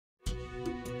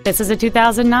This is a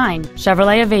 2009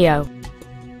 Chevrolet Aveo.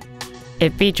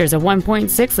 It features a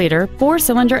 1.6-liter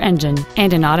four-cylinder engine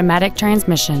and an automatic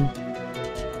transmission.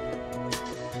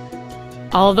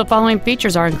 All of the following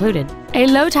features are included: a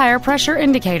low tire pressure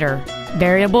indicator,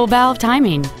 variable valve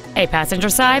timing, a passenger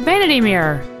side vanity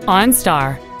mirror,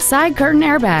 OnStar, side curtain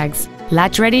airbags,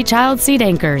 latch-ready child seat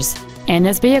anchors, and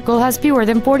this vehicle has fewer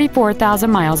than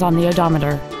 44,000 miles on the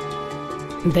odometer.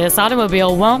 This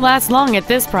automobile won't last long at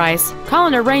this price. Call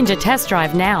and arrange a test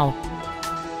drive now.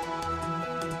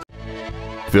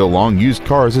 Phil Long Used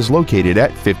Cars is located at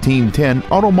 1510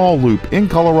 Auto Mall Loop in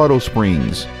Colorado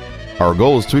Springs. Our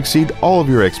goal is to exceed all of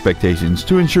your expectations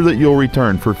to ensure that you'll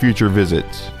return for future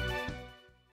visits.